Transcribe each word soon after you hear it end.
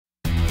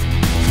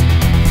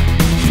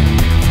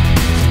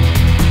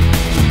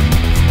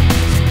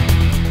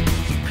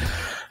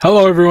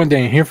Hello, everyone.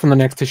 Dan here from the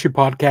Next Issue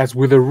Podcast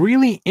with a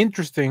really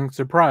interesting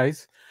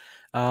surprise.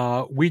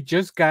 We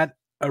just got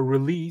a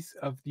release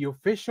of the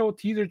official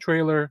teaser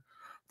trailer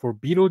for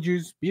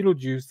Beetlejuice.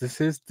 Beetlejuice.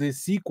 This is the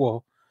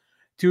sequel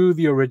to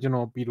the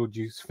original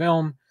Beetlejuice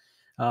film.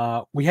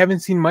 We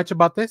haven't seen much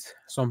about this,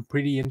 so I'm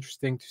pretty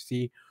interesting to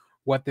see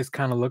what this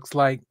kind of looks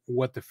like,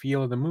 what the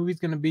feel of the movie is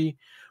going to be.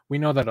 We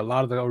know that a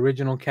lot of the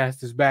original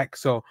cast is back,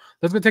 so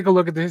let's go take a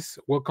look at this.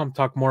 We'll come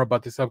talk more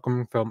about this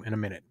upcoming film in a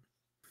minute.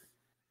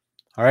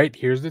 All right,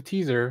 here's the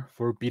teaser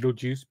for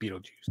Beetlejuice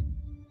Beetlejuice.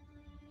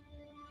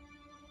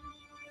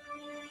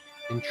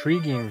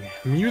 Intriguing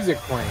music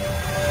playing.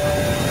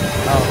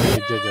 I'll be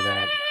the judge of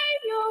that.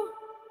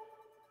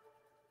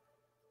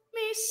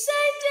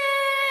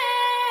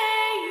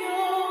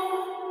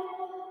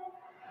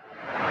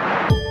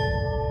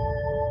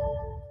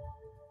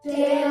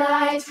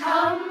 Daylight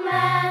come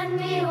and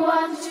we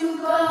want to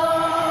go.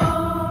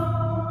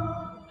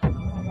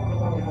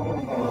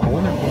 I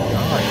wonder who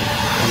died.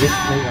 I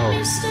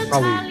guess they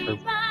probably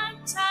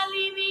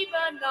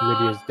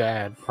Lydia's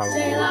dad, probably.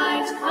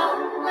 Daylight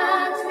come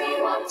and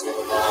we want to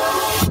go.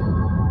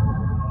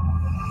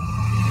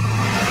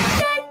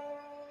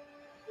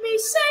 Me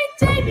say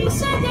day, me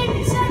say day,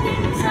 me say day,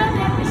 me say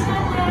day, me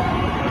say day.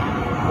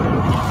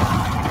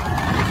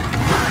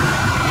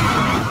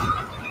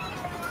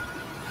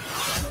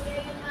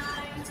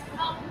 Daylight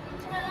come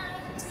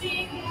and we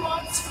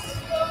want to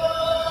go.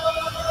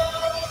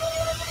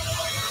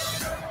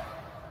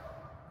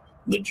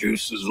 The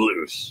juice is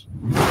loose.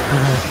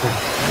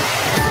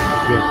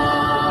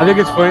 I think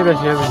it's funny that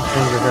she hasn't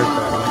changed her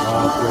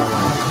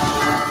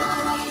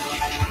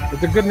haircut.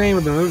 It's a good name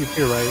of the movie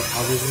too, right?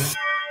 Obviously.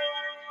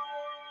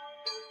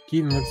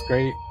 Keaton looks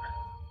great.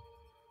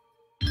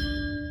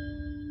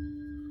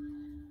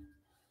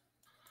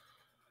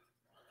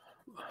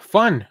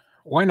 Fun.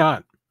 Why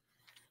not?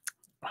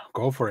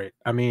 Go for it.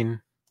 I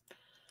mean,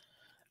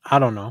 I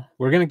don't know.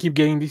 We're gonna keep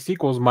getting these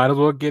sequels. Might as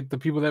well get the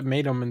people that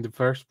made them in the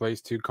first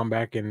place to come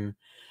back and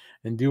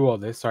do all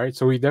this. All right.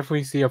 So we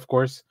definitely see, of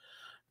course,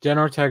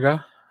 Jenna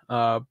Ortega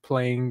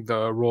playing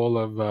the role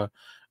of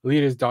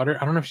Lydia's daughter.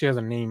 I don't know if she has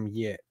a name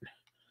yet.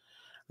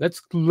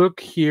 Let's look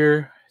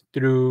here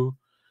through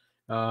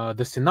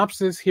the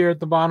synopsis here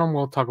at the bottom.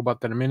 We'll talk about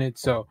that in a minute.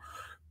 So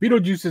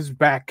Beetlejuice is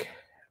back.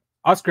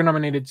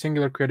 Oscar-nominated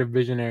singular creative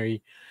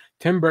visionary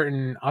Tim Burton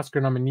and Oscar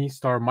nominee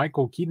star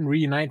Michael Keaton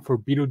reunite for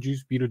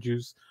Beetlejuice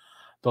Beetlejuice,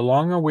 the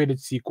long-awaited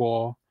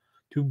sequel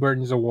to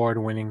Burton's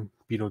award-winning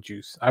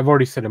Beetlejuice. I've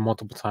already said it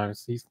multiple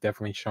times. He's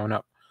definitely shown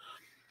up.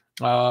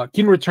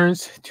 Keaton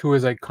returns to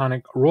his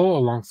iconic role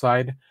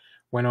alongside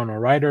Winona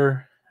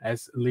Ryder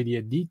as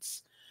Lydia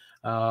Dietz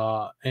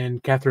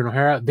and Catherine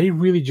O'Hara. They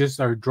really just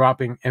are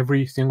dropping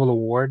every single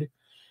award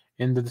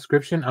in the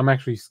description. I'm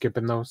actually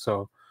skipping those.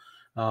 So,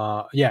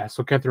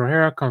 so Catherine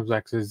O'Hara comes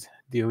back as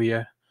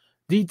Delia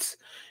Dietz,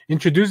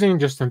 introducing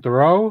Justin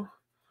Theroux,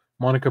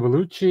 Monica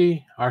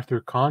Bellucci,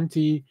 Arthur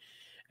Conti,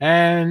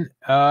 and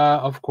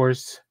of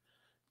course,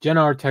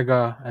 Jenna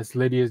Ortega as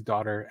Lydia's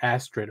daughter,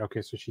 Astrid.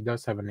 Okay, so she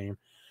does have a name.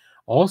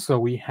 Also,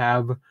 we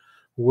have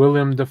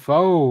Willem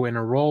Dafoe in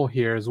a role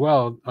here as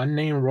well,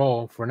 unnamed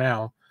role for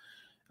now.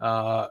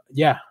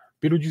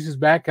 Beetlejuice is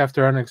back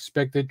after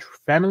unexpected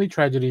family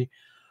tragedy.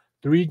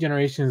 3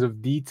 generations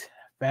of Dietz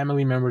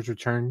family members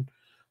return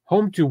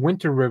home to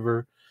Winter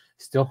River,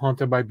 still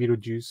haunted by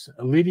Beetlejuice.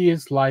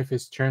 Lydia's life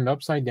is turned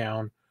upside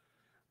down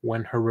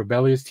when her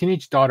rebellious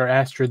teenage daughter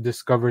Astrid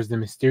discovers the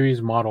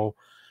mysterious model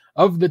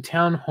of the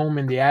town home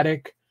in the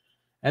attic,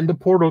 and the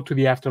portal to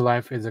the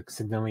afterlife is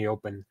accidentally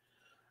opened.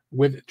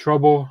 With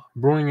trouble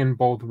brewing in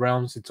both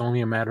realms, it's only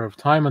a matter of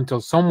time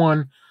until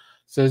someone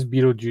says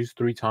Beetlejuice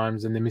 3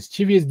 times and the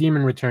mischievous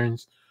demon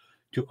returns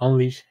to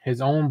unleash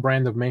his own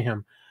brand of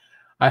mayhem.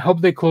 I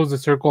hope they close the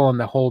circle on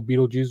the whole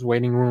Beetlejuice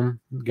waiting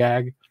room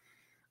gag.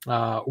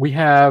 We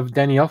have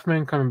Danny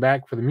Elfman coming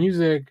back for the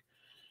music.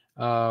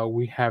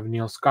 We have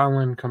Neil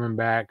Scotland coming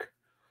back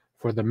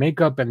for the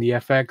makeup and the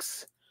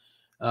FX.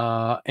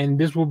 And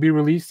this will be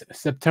released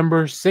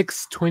September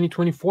 6,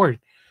 2024.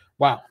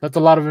 Wow, that's a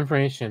lot of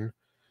information.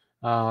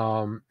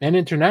 And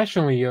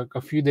internationally,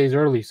 a few days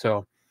early.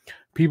 So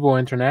people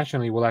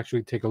internationally will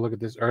actually take a look at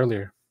this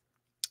earlier.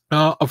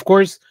 Of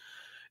course,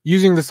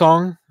 using the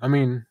song, I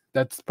mean,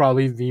 that's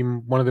probably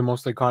one of the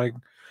most iconic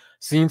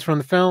scenes from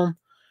the film.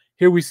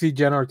 Here we see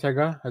Jenna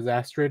Ortega as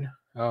Astrid,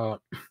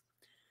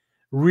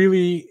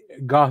 really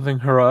gothing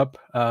her up.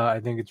 I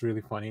think it's really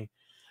funny.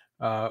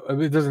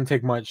 It doesn't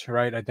take much,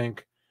 right? I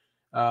think,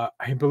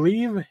 I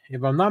believe,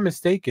 if I'm not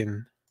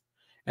mistaken,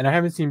 and I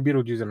haven't seen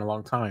Beetlejuice in a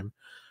long time,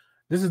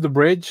 this is the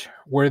bridge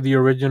where the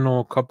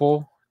original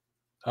couple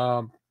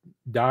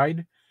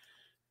died,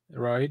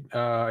 right?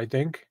 I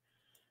think.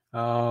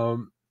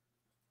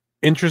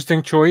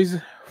 Interesting choice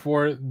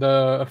for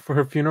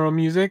her funeral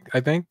music, I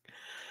think,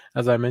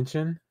 as I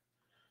mentioned.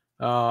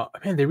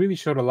 Man, they really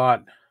showed a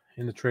lot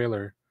in the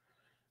trailer.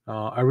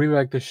 I really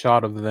like the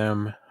shot of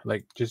them,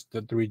 like just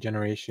the 3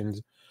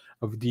 generations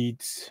of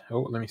Dietz.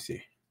 Oh, let me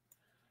see.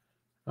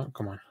 Oh,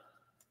 come on.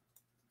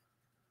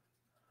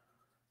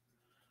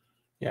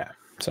 Yeah.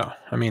 So,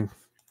 I mean,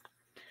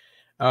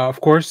 of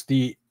course,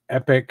 the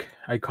epic,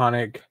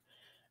 iconic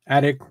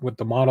attic with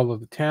the model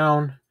of the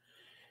town.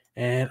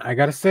 And I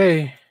gotta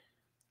say,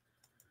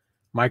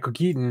 Michael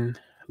Keaton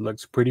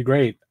looks pretty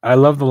great. I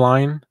love the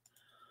line,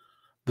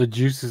 "The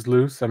juice is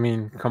loose." I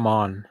mean, come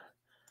on.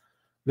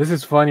 This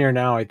is funnier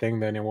now, I think,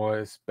 than it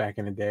was back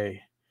in the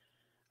day.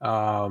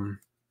 Um,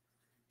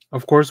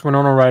 of course,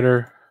 Winona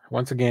Ryder,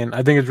 once again,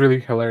 I think it's really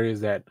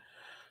hilarious that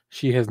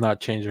she has not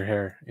changed her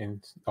hair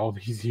in all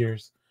these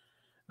years.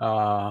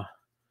 Uh,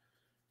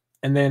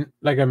 and then,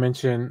 like I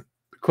mentioned,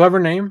 clever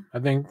name, I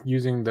think,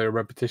 using the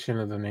repetition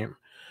of the name.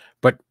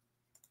 But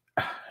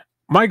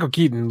Michael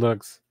Keaton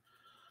looks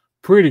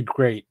pretty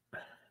great,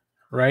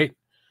 right?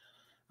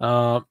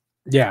 Uh,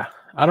 yeah,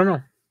 I don't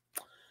know.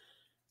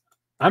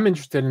 I'm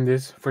interested in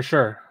this for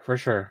sure, for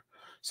sure.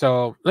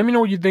 So let me know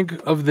what you think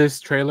of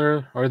this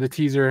trailer or the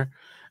teaser.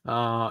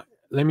 Uh,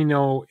 Let me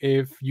know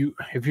if you've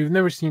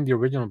never seen the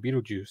original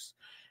Beetlejuice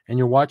and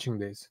you're watching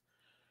this,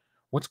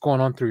 what's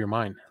going on through your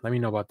mind? Let me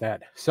know about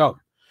that. So,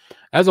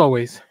 as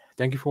always,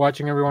 thank you for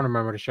watching, everyone.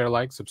 Remember to share,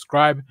 like,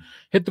 subscribe,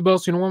 hit the bell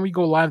so you know when we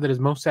go live. That is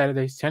most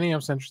Saturdays, 10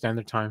 a.m. Central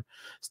Standard Time.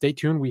 Stay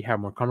tuned. We have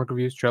more comic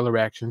reviews, trailer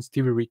reactions,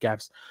 TV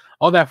recaps,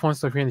 all that fun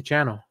stuff here in the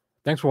channel.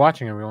 Thanks for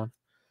watching, everyone.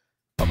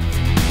 Bye-bye.